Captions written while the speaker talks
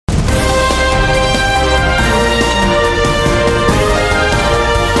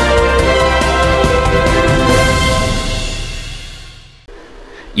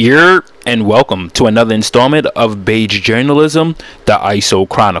And welcome to another installment of Beige Journalism, the ISO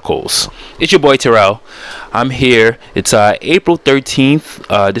Chronicles. It's your boy Terrell. I'm here. It's April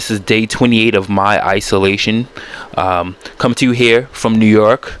 13th. This is day 28 of my isolation. Coming to you here from New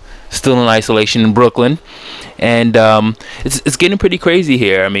York. Still in isolation in Brooklyn, and it's getting pretty crazy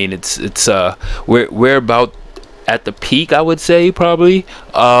here. I mean, we're about at the peak, I would say, probably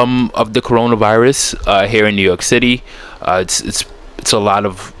of the coronavirus here in New York City. It's a lot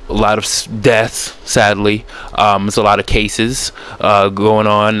of deaths, sadly. It's a lot of cases going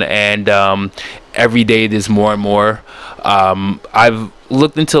on, and every day there's more and more. I've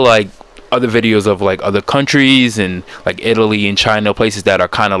looked into like other videos of like other countries and like Italy and China, places that are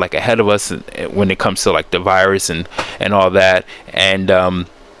kind of like ahead of us when it comes to like the virus and all that. And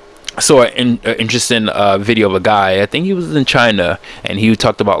saw an interesting video of a guy, I think he was in China, and he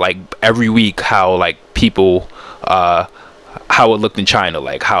talked about like every week how like people how it looked in China,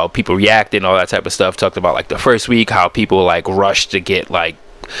 like how people reacted and all that type of stuff. Talked about like the first week, how people like rushed to get like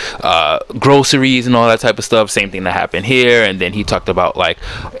groceries and all that type of stuff. Same thing that happened here. And then he talked about like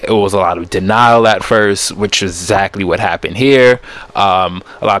it was a lot of denial at first, which is exactly what happened here. A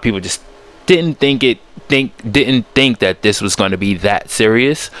lot of people just didn't think that this was going to be that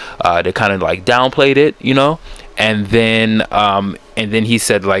serious. They kind of like downplayed it, you know. And then he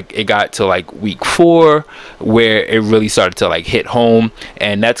said like it got to like week 4 where it really started to like hit home,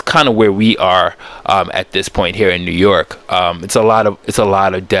 and that's kind of where we are at this point here in New York. It's a lot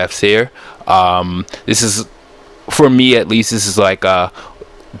of deaths here. This is, for me at least, this is like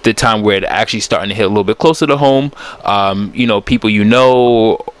the time where it's actually starting to hit a little bit closer to home.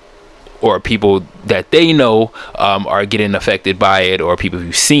 People or people that they know are getting affected by it, or people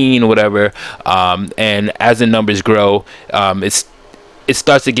you've seen or whatever. And as the numbers grow, it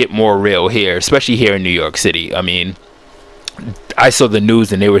starts to get more real here, especially here in New York City. I mean, I saw the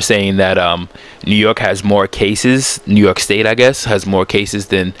news and they were saying that New York has more cases, New York State, I guess, has more cases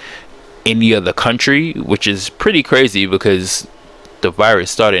than any other country, which is pretty crazy because the virus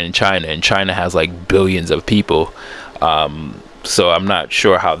started in China, and China has like billions of people. So I'm not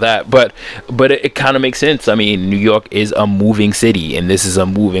sure how that, but it kind of makes sense. I mean, New York is a moving city, and this is a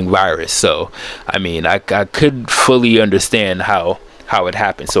moving virus. So, I mean, I could fully understand how it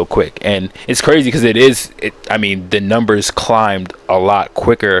happened so quick. And it's crazy because I mean, the numbers climbed a lot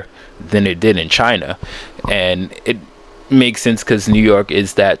quicker than it did in China. And it makes sense because New York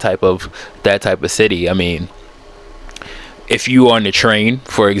is that type of city. I mean, if you are on the train,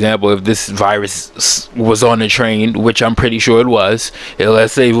 for example, if this virus was on the train, which I'm pretty sure it was,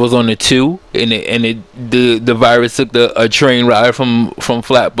 let's say it was on the 2, and the virus took a train ride from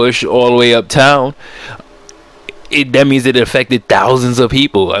Flatbush all the way uptown, that means it affected thousands of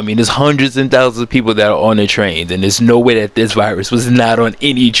people. I mean, there's hundreds and thousands of people that are on the trains, and there's no way that this virus was not on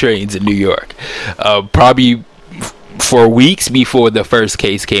any trains in New York. Probably for weeks before the first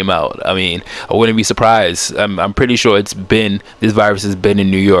case came out. I mean, I wouldn't be surprised. I'm pretty sure this virus has been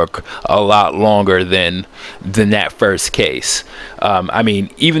in New York a lot longer than that first case. I mean,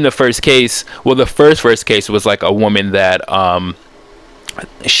 even the first case, the first case was like a woman that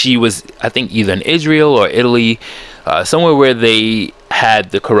she was, I think, either in Israel or Italy, somewhere where they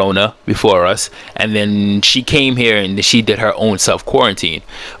had the corona before us, and then she came here and she did her own self-quarantine.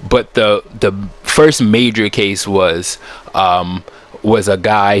 But the first major case was a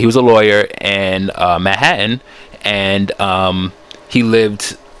guy. He was a lawyer in Manhattan, and he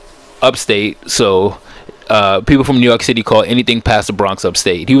lived upstate, so people from New York City call anything past the Bronx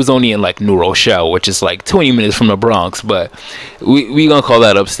upstate. He was only in like New Rochelle, which is like 20 minutes from the Bronx, but we gonna call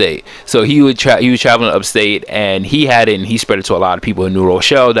that upstate. So he was traveling upstate, and he had it, and he spread it to a lot of people in New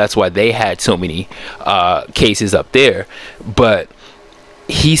Rochelle. That's why they had so many cases up there. But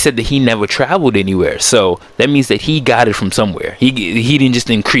he said that he never traveled anywhere, so that means that he got it from somewhere. He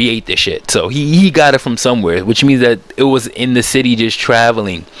didn't create this shit, so he got it from somewhere, which means that it was in the city just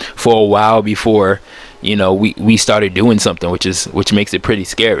traveling for a while before we started doing something, which makes it pretty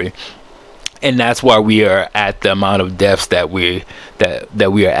scary. And that's why we are at the amount of deaths that we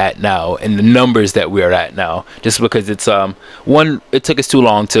are at now, and the numbers that we are at now, just because it's it took us too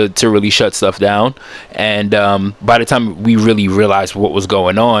long to really shut stuff down, and by the time we really realized what was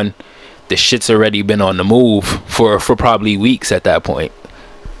going on, the shit's already been on the move for probably weeks at that point.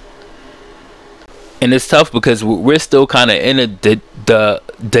 And it's tough because we're still kind of in the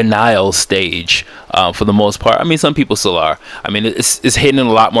denial stage for the most part. I mean, some people still are. I mean, it's hitting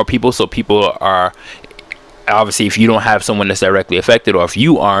a lot more people, so people are, obviously, if you don't have someone that's directly affected, or if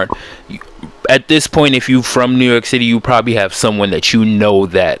you aren't, at this point, if you're from New York City, you probably have someone that you know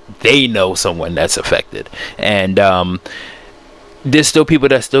that they know someone that's affected. And there's still people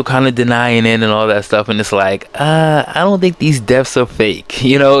that still kind of denying it and all that stuff, and it's like, I don't think these deaths are fake.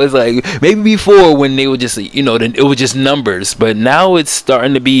 It's like maybe before when they were just, then it was just numbers, but now it's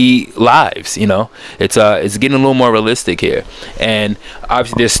starting to be lives. It's getting a little more realistic here, and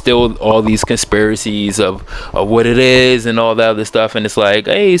obviously there's still all these conspiracies of what it is and all that other stuff, and it's like,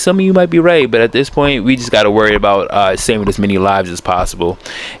 hey, some of you might be right, but at this point we just got to worry about saving as many lives as possible,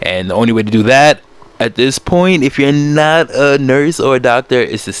 and the only way to do that at this point, if you're not a nurse or a doctor,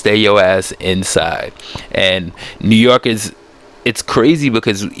 is to stay your ass inside. And New York it's crazy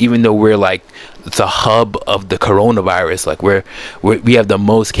because even though we're like the hub of the coronavirus, like we have the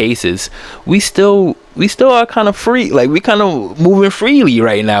most cases, we still are kind of free. Like we kind of moving freely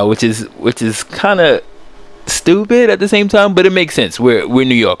right now, which is kind of stupid at the same time, but it makes sense. We're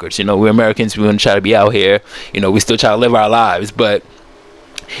New Yorkers, we're Americans. We want to try to be out here, we still try to live our lives, but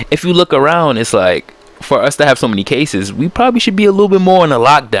if you look around, it's like, for us to have so many cases, we probably should be a little bit more on a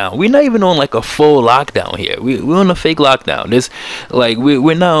lockdown. We're not even on like a full lockdown here. We're on a fake lockdown. There's like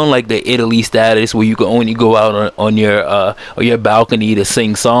we're not on like the Italy status where you can only go out on your balcony to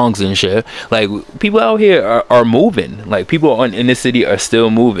sing songs and shit. Like people out here are moving. Like people in this city are still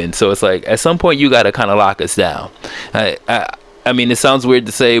moving. So it's like at some point you gotta kind of lock us down. I mean, it sounds weird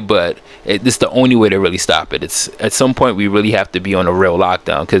to say, but it's the only way to really stop it. It's at some point we really have to be on a real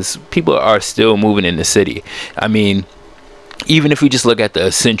lockdown because people are still moving in the city. I mean, even if we just look at the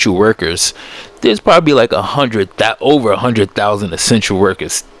essential workers, there's probably like over 100,000 essential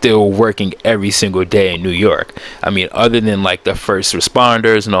workers still working every single day in New York. I mean, other than like the first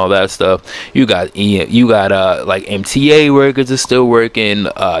responders and all that stuff, you got like MTA workers are still working.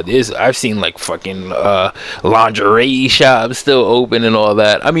 I've seen like fucking lingerie shops still open and all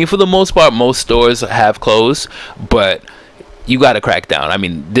that. I mean, for the most part, most stores have closed, but you got to crack down. I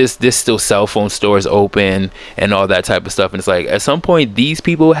mean, there's still cell phone stores open and all that type of stuff, and it's like at some point these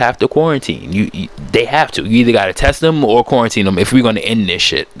people have to quarantine. They have to. You either got to test them or quarantine them if we're going to end this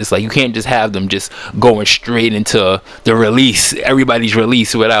shit. It's like you can't just have them just going straight into the release, everybody's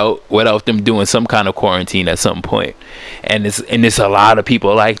release without them doing some kind of quarantine at some point. And it's a lot of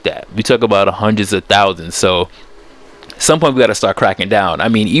people like that. We talk about hundreds of thousands. So at some point we got to start cracking down. I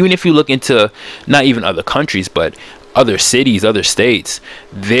mean, even if you look into not even other countries, but other cities, other states,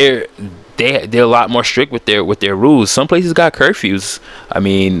 they're a lot more strict with their rules. Some places got curfews. I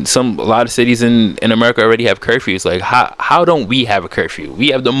mean, a lot of cities in America already have curfews. Like how don't we have a curfew?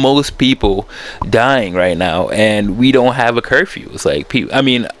 We have the most people dying right now, and we don't have a curfew. It's like I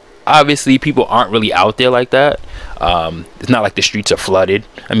mean, obviously people aren't really out there like that. It's not like the streets are flooded.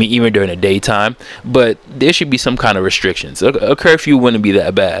 I mean, even during the daytime, but there should be some kind of restrictions. A curfew wouldn't be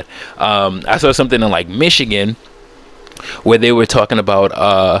that bad. I saw something in like Michigan where they were talking about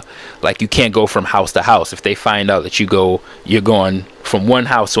like you can't go from house to house. If they find out that you're going from one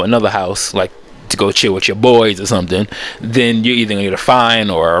house to another house, like to go chill with your boys or something, then you're either gonna get a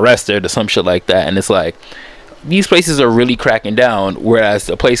fine or arrested or some shit like that. And it's like these places are really cracking down, whereas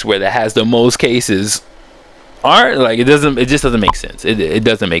the place where that has the most cases aren't. Like it just doesn't make sense. It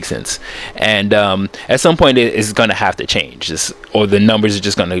doesn't make sense. And at some point it's gonna have to change, or the numbers are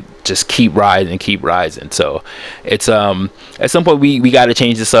just gonna just keep rising. So it's at some point we got to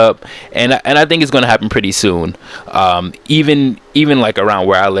change this up, and I think it's gonna happen pretty soon. Even like around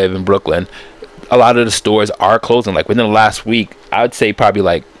where I live in Brooklyn, a lot of the stores are closing. Like within the last week, I would say probably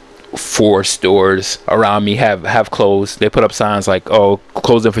like 4 stores around me have closed. They put up signs like, oh,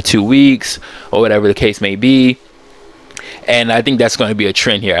 closing for 2 weeks or whatever the case may be. And I think that's going to be a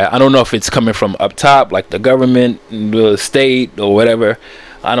trend here. I don't know if it's coming from up top, like the government, the state, or whatever.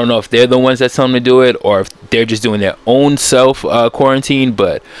 I don't know if they're the ones that tell them to do it, or if they're just doing their own self quarantine.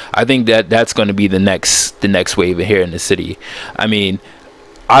 But I think that's going to be the next wave here in the city. I mean,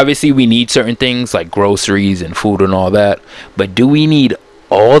 obviously we need certain things like groceries and food and all that, but do we need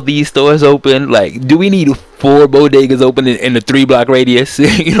all these stores open? Like, do we need 4 bodegas open in the 3-block radius?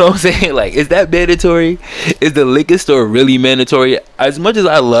 You know what I'm saying? Like, is that mandatory? Is the liquor store really mandatory? As much as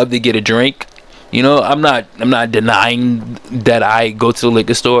I love to get a drink, I'm not denying that I go to the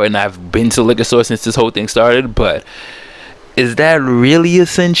liquor store, and I've been to the liquor store since this whole thing started, but is that really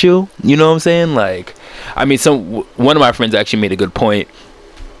essential? You know what I'm saying? Like, I mean, one of my friends actually made a good point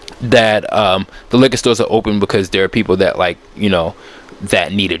that the liquor stores are open because there are people that, like,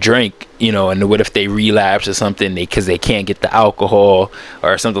 that need a drink, and what if they relapse or something because they can't get the alcohol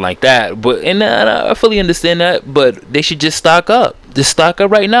or something like that. But I fully understand that, but they should just stock up. Just stock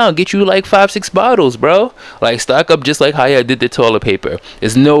up right now. Get you like 5-6 bottles, bro. Like, stock up just like how I did the toilet paper.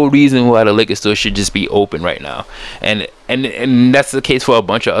 There's no reason why the liquor store should just be open right now. And that's the case for a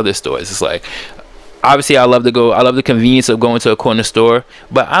bunch of other stores. It's like, Obviously, I love to go. I love the convenience of going to a corner store,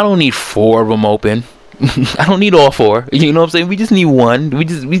 but I don't need four of them open. I don't need all four. You know what I'm saying? We just need one. We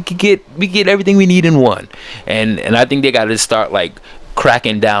get everything we need in one. And I think they got to start like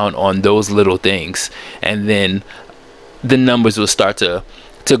cracking down on those little things, and then the numbers will start to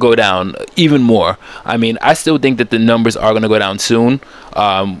go down even more. I mean, I still think that the numbers are going to go down soon.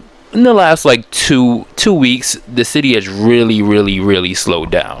 In the last like two weeks, the city has really slowed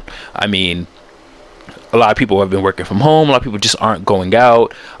down. I mean, a lot of people have been working from home. A lot of people just aren't going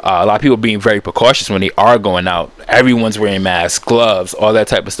out. A lot of people are being very precautious when they are going out. Everyone's wearing masks, gloves, all that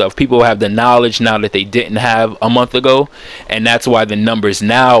type of stuff. People have the knowledge now that they didn't have a month ago, and that's why the numbers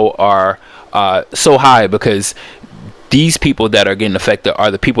now are so high, because these people that are getting affected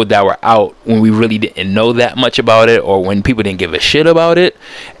are the people that were out when we really didn't know that much about it, or when people didn't give a shit about it.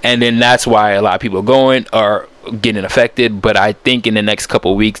 And then that's why a lot of people are getting affected. But I think in the next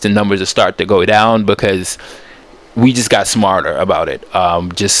couple of weeks the numbers will start to go down, because we just got smarter about it,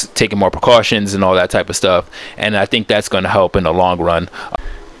 just taking more precautions and all that type of stuff. And I think that's going to help in the long run.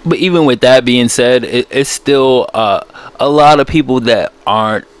 But even with that being said, it's still a lot of people that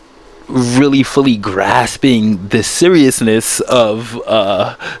aren't really fully grasping the seriousness of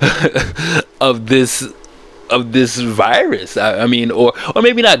of this virus. I mean, or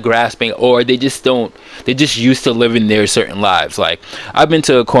maybe not grasping, or they just used to living their certain lives. Like, I've been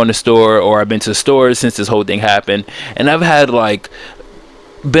to a corner store, or I've been to stores since this whole thing happened, and I've had like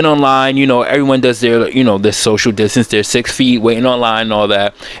been online. Everyone does their social distance, their 6 feet, waiting online and all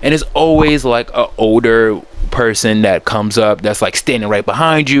that, and it's always like a older person that comes up that's like standing right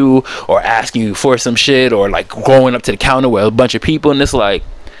behind you, or asking you for some shit, or like going up to the counter with a bunch of people, and it's like,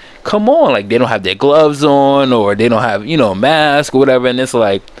 come on, like, they don't have their gloves on, or they don't have a mask or whatever, and it's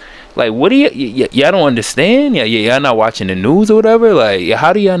like what do y'all don't understand? Y'all not watching the news or whatever? Like,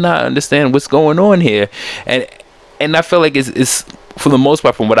 how do y'all not understand what's going on here? And I feel like it's for the most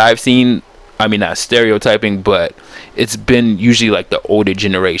part, from what I've seen, I mean, not stereotyping, but it's been usually like the older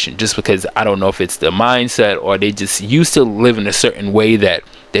generation, just because I don't know if it's the mindset, or they just used to live in a certain way that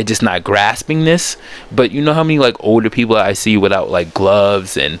they're just not grasping this. But you know how many like older people I see without like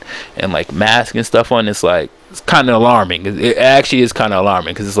gloves and like masks and stuff on? It's like, it's kind of alarming. It actually is kind of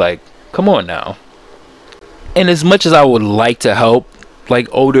alarming, because it's like, come on now. And as much as I would like to help like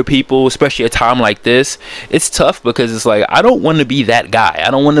older people, especially at a time like this, it's tough, because it's like, I don't want to be that guy.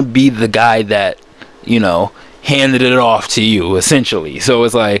 I don't want to be the guy that handed it off to you, essentially. So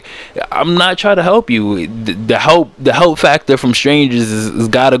it's like, I'm not trying to help you. The help factor from strangers is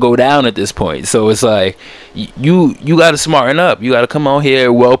got to go down at this point. So it's like, you got to smarten up. You got to come out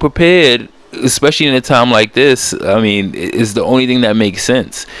here well prepared, especially in a time like this. I mean, it's the only thing that makes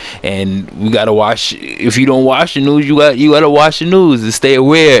sense. And we gotta watch. If you don't watch the news, you gotta watch the news and stay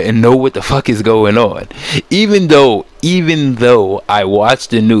aware and know what the fuck is going on. Even though I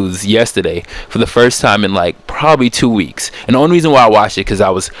watched the news yesterday for the first time in like probably 2 weeks, and the only reason why I watched it, because I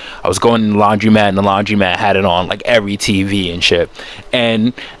was going to the laundromat, and the laundromat had it on like every TV and shit.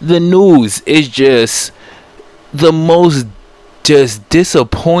 And the news is just the most just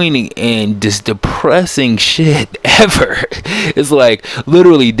disappointing and just depressing shit ever. It's like,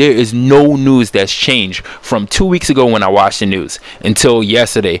 literally, there is no news that's changed from 2 weeks ago when I watched the news until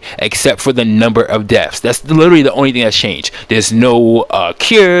yesterday, except for the number of deaths. That's literally the only thing that's changed. There's no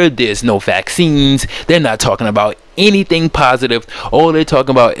cure, there's no vaccines. They're not talking about anything positive. All they're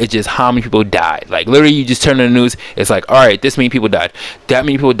talking about is just how many people died. Like, literally, you just turn on the news, it's like, all right, this many people died, that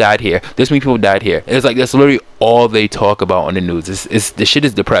many people died here, this many people died here. It's like, that's literally all they talk about on the news. It's the shit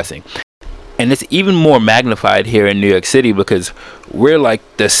is depressing. And it's even more magnified here in New York City, because we're like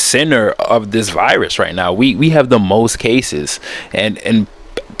the center of this virus right now. We have the most cases, and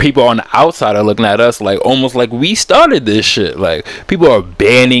people on the outside are looking at us like, almost like we started this shit. Like, people are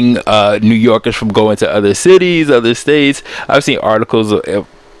banning New Yorkers from going to other cities, other states. I've seen articles of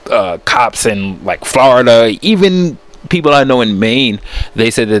cops in like Florida, even people I know in Maine.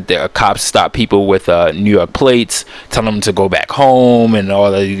 They said that their cops stop people with New York plates, telling them to go back home and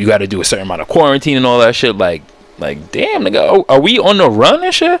all that. You got to do a certain amount of quarantine and all that shit. Like damn, nigga, are we on the run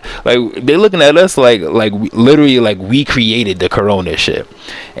and shit? Like, they're looking at us like literally like we created the corona shit.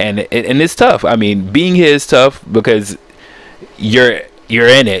 And it's tough. I mean, being here is tough, because you're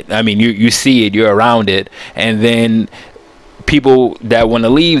in it. I mean, you see it, you're around it, and then people that want to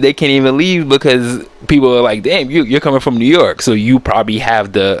leave, they can't even leave, because people are like, damn, you're coming from New York, so you probably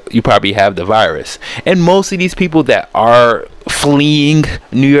have the virus. And most of these people that are fleeing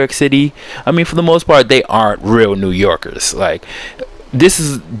New York City, I mean, for the most part, they aren't real New Yorkers. Like,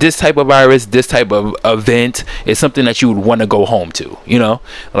 this type of virus, this type of event is something that you would want to go home to, you know.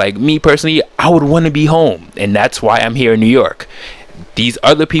 Like me personally, I would want to be home, and that's why I'm here in New York. These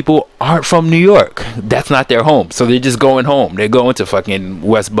other people aren't from New York. That's not their home, so they're just going home. They're going to fucking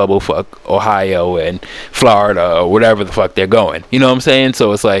West Bubblefuck, Ohio, and Florida, or whatever the fuck they're going. You know what I'm saying?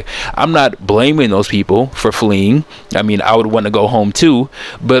 So it's like, I'm not blaming those people for fleeing. I mean, I would want to go home too,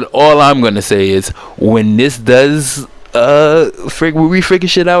 but all I'm gonna say is, when this does we freaking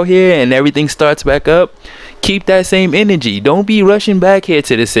shit out here and everything starts back up, keep that same energy. Don't be rushing back here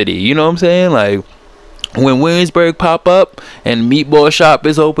to the city. You know what I'm saying? Like, when Williamsburg pop up and Meatball Shop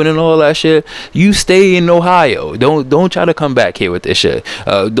is open and all that shit, you stay in Ohio. Don't try to come back here with this shit.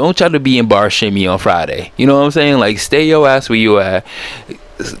 Don't try to be in Bar Shimmy on Friday. You know what I'm saying? Like, stay your ass where you at.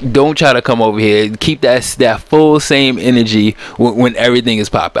 Don't try to come over here. Keep that full same energy when everything is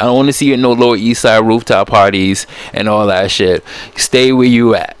popping. I don't want to see you in no Lower East Side rooftop parties and all that shit. Stay where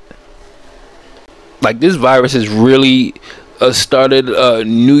you at. Like, this virus has really started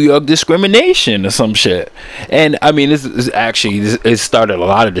New York discrimination or some shit. And I mean, it started a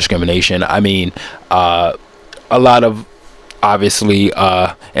lot of discrimination. I mean, a lot of, obviously,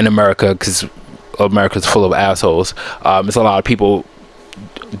 in America, because America's full of assholes. It's a lot of people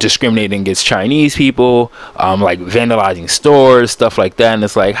discriminating against Chinese people, like vandalizing stores, stuff like that. And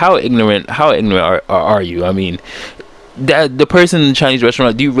it's like, how ignorant are you? I mean, that the person in the Chinese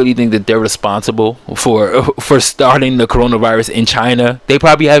restaurant, do you really think that they're responsible for starting the coronavirus in China? They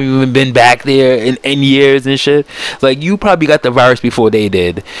probably haven't even been back there in years and shit. Like, you probably got the virus before they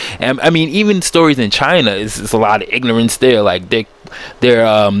did. And I mean, even stories in China is a lot of ignorance there. Like,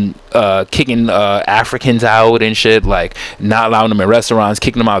 they're kicking Africans out and shit, like not allowing them in restaurants,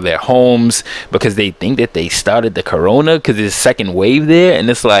 kicking them out of their homes because they think that they started the corona because there's a second wave there. And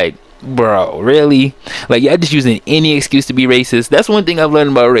it's like, bro, really? Like, y'all just using any excuse to be racist. That's one thing I've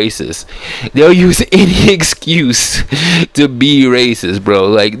learned about racists. They'll use any excuse to be racist, bro.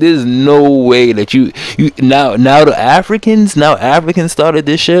 Like, there's no way that you now the Africans started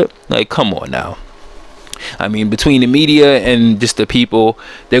this shit. Like, come on now. I mean, between the media and just the people,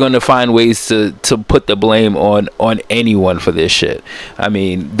 they're going to find ways to put the blame on anyone for this shit. I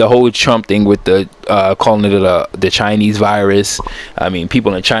mean, the whole Trump thing with the calling it the Chinese virus. I mean,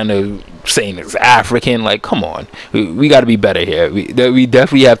 people in China saying it's African. Like, come on. We got to be better here. We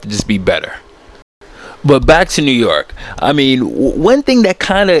definitely have to just be better. But back to New York. I mean, one thing that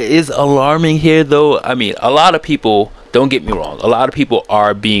kind of is alarming here, though, I mean, a lot of people, don't get me wrong, a lot of people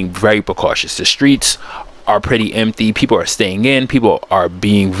are being very precautious. The streets are pretty empty. People are staying in. People are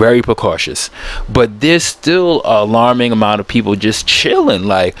being very precautious. But there's still an alarming amount of people just chilling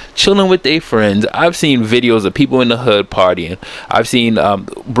with their friends. I've seen videos of people in the hood partying. I've seen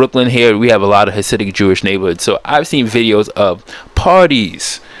Brooklyn here. We have a lot of Hasidic Jewish neighborhoods. So I've seen videos of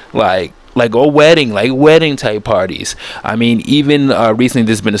parties like wedding type parties. I mean, even recently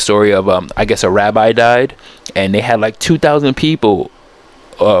there's been a story of I guess a rabbi died and they had like 2,000 people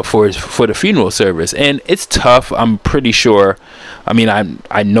for the funeral service. And it's tough. I'm pretty sure, I mean,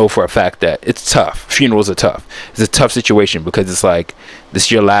 I know for a fact that it's tough. Funerals are tough. It's a tough situation because it's like, this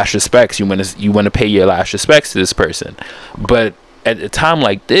is your last respects. You want to pay your last respects to this person. But at a time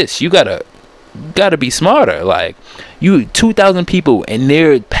like this, you gotta be smarter. Like, 2,000 people and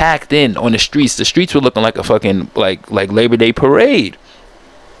they're packed in on the streets. The streets were looking like a fucking like Labor Day parade.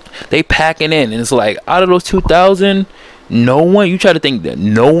 They packing in, and it's like, out of those 2,000, no one, you try to think that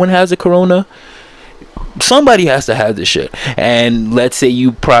no one has a corona. Somebody has to have this shit. And let's say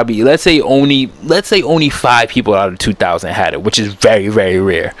only 5 people out of 2,000 had it, which is very, very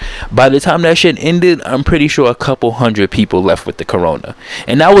rare. By the time that shit ended, I'm pretty sure a couple hundred people left with the corona,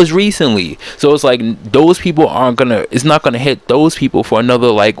 and that was recently. So it's like, those people it's not gonna hit those people for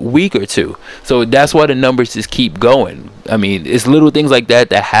another like week or two. So that's why the numbers just keep going. I mean, it's little things like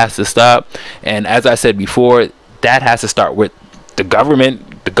that has to stop. And as I said before, that has to start with the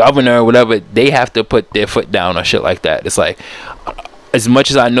government, the governor, whatever. They have to put their foot down on shit like that. It's like, as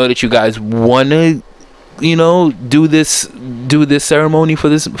much as I know that you guys want to, do this ceremony for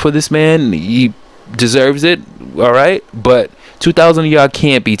this man, he deserves it, all right, but 2,000 of y'all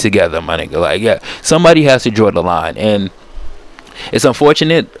can't be together, my nigga. Like, yeah, somebody has to draw the line. And it's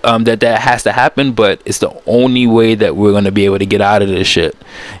unfortunate that has to happen, but it's the only way that we're going to be able to get out of this shit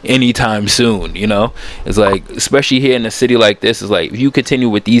anytime soon. It's like, especially here in a city like this, it's like, if you continue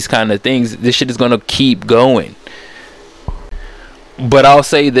with these kind of things, this shit is going to keep going. But I'll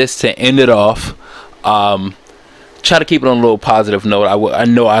say this to end it off. Try to keep it on a little positive note. I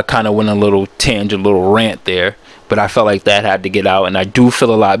know I kind of went on a little tangent, a little rant there, but I felt like that had to get out, and I do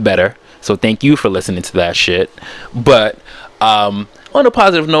feel a lot better. So thank you for listening to that shit. But On a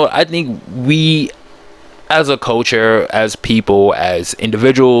positive note, I think we, as a culture, as people, as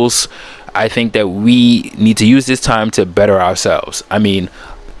individuals, I think that we need to use this time to better ourselves. I mean,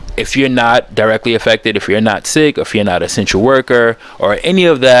 if you're not directly affected, if you're not sick, if you're not an essential worker or any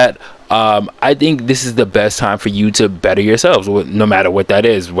of that, I think this is the best time for you to better yourselves, no matter what that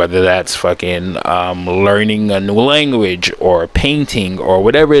is, whether that's fucking learning a new language or painting or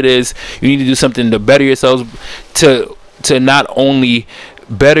whatever it is. You need to do something to better yourselves, to not only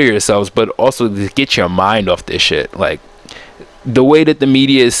better yourselves, but also to get your mind off this shit. Like, the way that the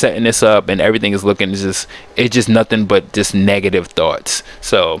media is setting this up and everything is looking, it's just nothing but just negative thoughts.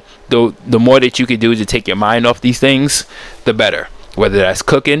 So the more that you could do to take your mind off these things, the better. Whether that's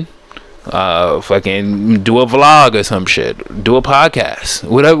cooking, fucking do a vlog or some shit, do a podcast,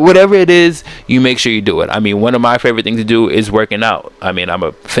 whatever it is, you make sure you do it. I mean, one of my favorite things to do is working out. I mean, I'm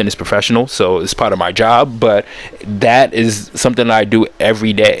a fitness professional, so it's part of my job, but that is something I do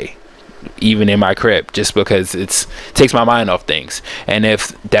every day, even in my crib, just because it takes my mind off things. And if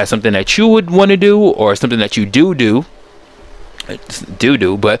that's something that you would want to do, or something that you do,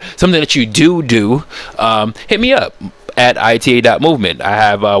 but something that you do, hit me up at ita.movement. I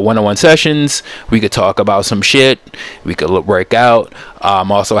have one-on-one sessions. We could talk about some shit. We could work out.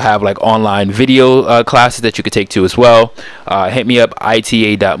 Also have like online video classes that you could take to as well. Hit me up,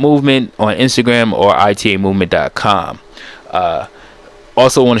 ita.movement on Instagram or itamovement.com.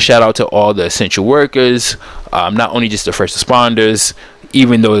 Also want to shout out to all the essential workers, not only just the first responders,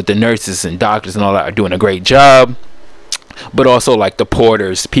 even though the nurses and doctors and all that are doing a great job, but also like the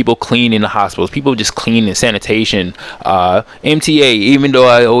porters, people cleaning the hospitals, people just cleaning sanitation, MTA. Even though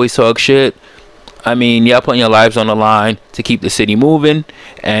I always talk shit, I mean, y'all putting your lives on the line to keep the city moving,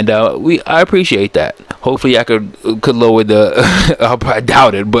 and I appreciate that. Hopefully, I could lower the. I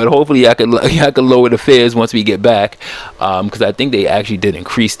doubt it, but hopefully, I could lower the fares once we get back, because I think they actually did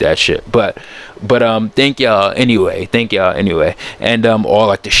increase that shit. But thank y'all anyway. And all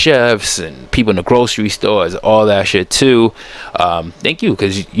like the chefs and people in the grocery stores, all that shit too. Thank you,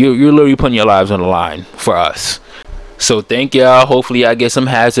 because you're literally putting your lives on the line for us. So thank y'all. Hopefully I get some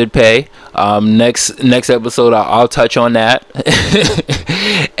hazard pay. Next episode I'll touch on that.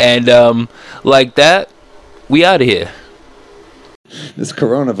 And like that, we out of here. This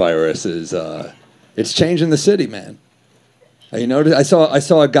coronavirus is it's changing the city, man. You notice I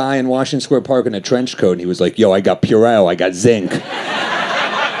saw a guy in Washington Square Park in a trench coat, and he was like, "Yo, I got Purell, I got zinc.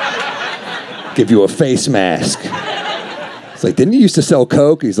 Give you a face mask." It's like, didn't you used to sell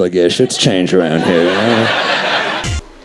coke? He's like, "Yeah, shit's changed around here." You know?